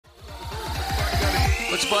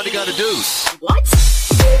What's Body gotta do? What?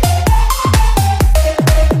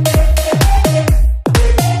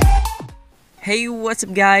 Hey, what's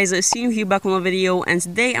up guys, Cinou here back on a video, and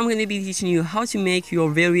today I'm going to be teaching you how to make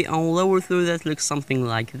your very own lower third that looks something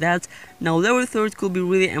like that. Now lower third could be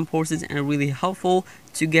really important and really helpful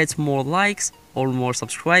to get more likes or more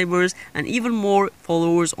subscribers and even more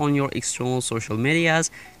followers on your external social medias.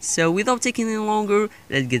 So without taking any longer,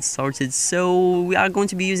 let's get started. So we are going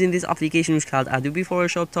to be using this application which is called Adobe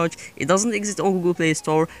Photoshop Touch. It doesn't exist on Google Play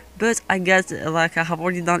Store, but I have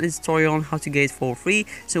already done a tutorial on how to get it for free.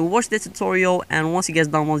 So watch the tutorial, and once you guys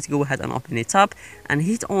done, let's go ahead and open it up and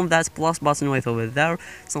hit on that plus button right over there.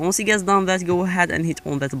 So once you guys done that, go ahead and hit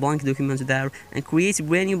on that blank document there and create a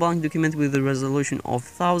brand new blank document with a resolution of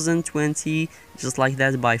 1020, just like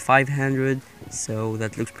that, by 500. So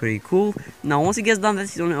that looks pretty cool. Now once you guys done that,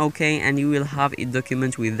 hit on OK and you will have a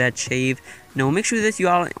document with that shape. Now make sure that you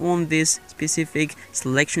are on this specific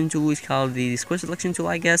selection tool, which is called the square selection tool,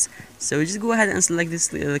 I guess. So just go ahead and select this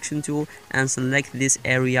selection tool and select this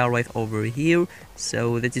area right over here.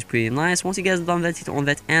 So that is pretty nice. Once you guys done that, hit on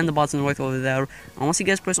that and button right over there, and once you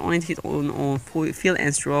guys press on it, hit on fill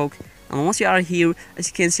and stroke. And once you are here, as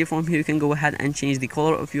you can see from here, you can go ahead and change the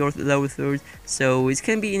color of your lower third. So it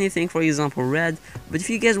can be anything, for example red, but if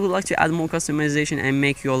you guys would like to add more customization and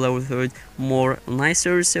make your lower third more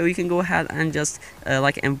nicer, so you can go ahead and just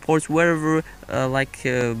like import wherever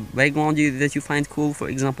background that you find cool, for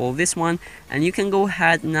example this one, and you can go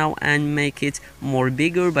ahead now and make it more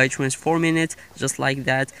bigger by transforming it just like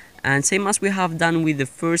that. And same as we have done with the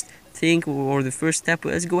first thing or the first step,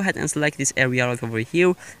 let's go ahead and select this area right over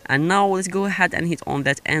here, and now let's go ahead and hit on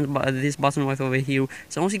that and this button right over here.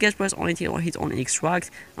 So once you guys press on it, hit on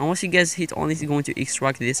extract, and once you guys hit on it, it's going to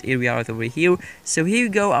extract this area right over here. So here you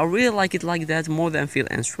go. I really like it like that more than fill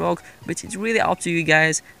and stroke, but it's really up to you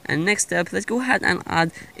guys. And next step, let's go ahead and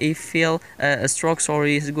add a stroke,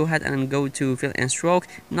 sorry. Let's go ahead and go to fill and stroke.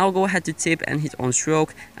 Now go ahead to tip and hit on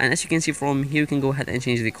stroke, and as you can see from here, you can go ahead and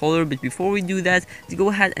change the color. But before we do that, let's go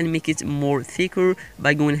ahead and make it more thicker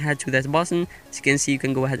by going ahead to that button. As you can see, you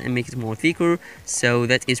can go ahead and make it more thicker, so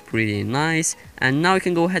that is pretty nice. And now you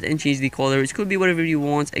can go ahead and change the color. It could be whatever you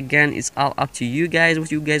want. Again, it's all up to you guys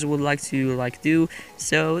what you guys would like to do.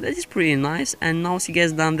 So that is pretty nice. And now once you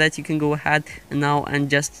guys done that, you can go ahead now and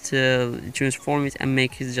just transform it and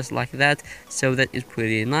make it just like that. So that is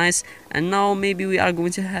pretty nice. And now maybe we are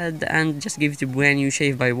going to head and just give it a brand new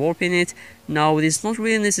shape by warping it. Now it is not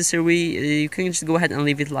really necessary, you can just go ahead and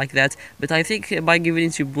leave it like that, but I think by giving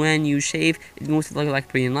it a brand new shape, it's going to look like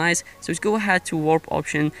pretty nice. So let's go ahead to warp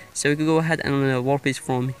option, so we can go ahead and warp it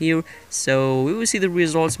from here. So we will see the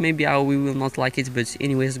results. Maybe we will not like it, but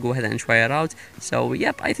anyways, go ahead and try it out. So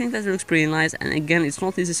yep, I think that looks pretty nice, and again, it's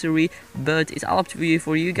not necessary, but it's all up to you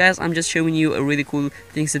for you guys. I'm just showing you a really cool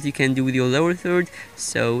things that you can do with your lower third.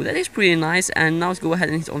 So that is pretty nice. And now let's go ahead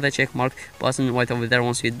and hit on the check mark button right over there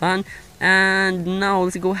once you're done. And now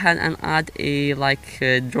let's go ahead and add a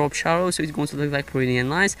drop shadow, so it's going to look like pretty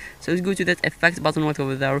nice. So let's go to that effect button right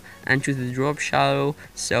over there and choose the drop shadow.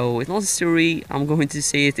 So it's not necessary, I'm going to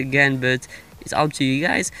say it again, but it's up to you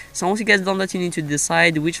guys. So once you guys done that, you need to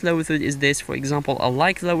decide which lower third is this. For example, a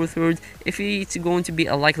like lower third. If it's going to be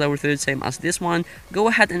a like lower third, same as this one, go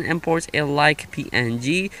ahead and import a like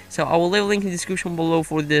PNG. So I will leave a link in the description below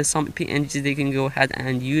for some PNGs they can go ahead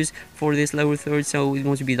and use for this lower third. So it's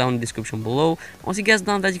going to be down in the description below. Once you guys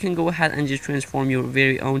done that, you can go ahead and just transform your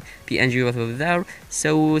very own PNG right over there.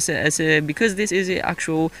 So because this is a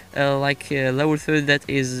actual lower third that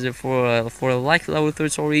is for a like lower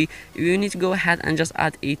third, sorry, you need to go ahead and just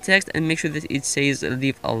add a text and make sure that it says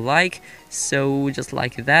leave a like. So just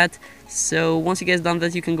like that. So once you guys done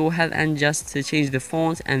that, you can go ahead and just change the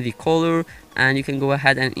font and the color, and you can go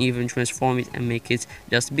ahead and even transform it and make it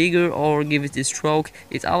just bigger or give it a stroke.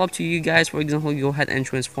 It's all up to you guys. For example, go ahead and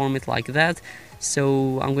transform it like that.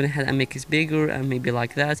 So I'm gonna head and make it bigger and maybe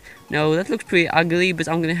like that. No, that looks pretty ugly, but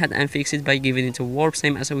I'm gonna head and fix it by giving it a warp,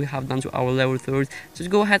 same as we have done to our lower third. So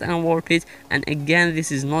go ahead and warp it. And again,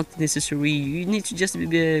 this is not necessary. You need to just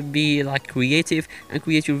be like creative and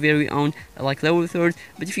create your very own lower third.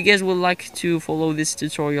 But if you guys would like to follow this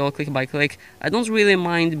tutorial click by click, I don't really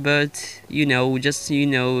mind, but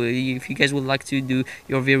if you guys would like to do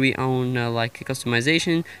your very own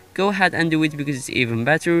customization, go ahead and do it, because it's even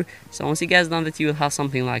better. So once you guys done that, you will have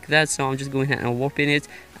something like that. So I'm just going ahead and warping it,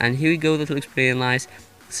 and here we go. That looks pretty nice.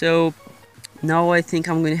 So Now I think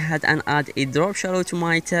I'm going to head and add a drop shadow to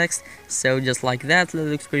my text, so just like that. That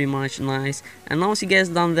looks pretty much nice. And now once you guys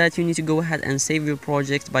done that, you need to go ahead and save your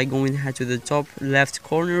project by going ahead to the top left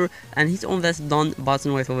corner and hit on that done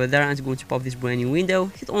button right over there, and it's going to pop this brand new window.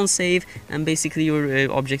 Hit on save, and basically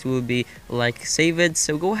your object will be like saved.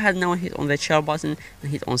 So go ahead now and hit on that share button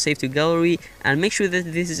and hit on save to gallery, and make sure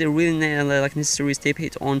that this is a really like necessary step.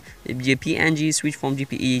 Hit on the PNG, switch from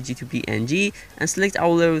JPEG to PNG, and select our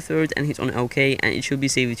lower third and hit on OK, and it should be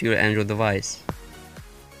saved to your Android device.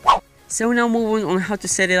 So now moving on how to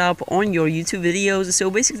set it up on your YouTube videos.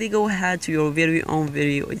 So basically go ahead to your very own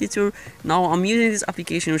video editor. Now I'm using this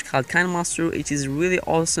application which is called KINEMASTER. It is really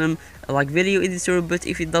awesome like video editor, but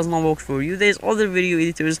if it does not work for you, there's other video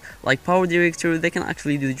editors like Power Director. They can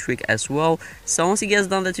actually do the trick as well. So once you guys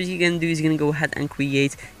done that, what you can do is you can go ahead and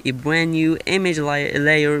create a brand new image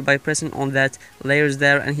layer by pressing on that layers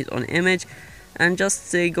there and hit on image. And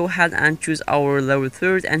just go ahead and choose our lower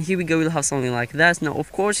third, and here we go, we'll have something like that. Now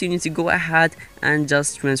of course you need to go ahead and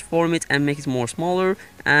just transform it and make it more smaller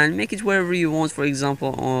and make it wherever you want, for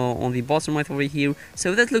example on the bottom right over here.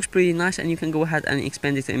 So that looks pretty nice, and you can go ahead and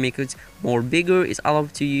expand it and make it more bigger. It's all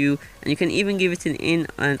up to you, and you can even give it an in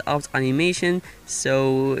and out animation.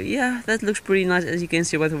 So yeah, that looks pretty nice as you can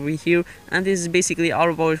see right over here. And this is basically all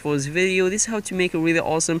about it for this video. This is how to make a really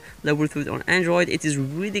awesome lower third on Android. It is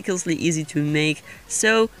ridiculously easy to make.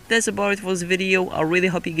 So that's about it for this video. I really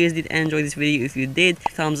hope you guys did enjoy this video. If you did,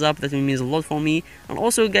 thumbs up, that means a lot for me. And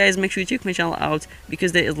also guys, make sure you check my channel out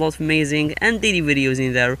because there is a lot of amazing and daily videos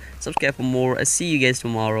in there. Subscribe for more. I'll see you guys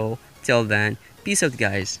tomorrow. Till then, peace out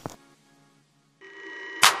guys.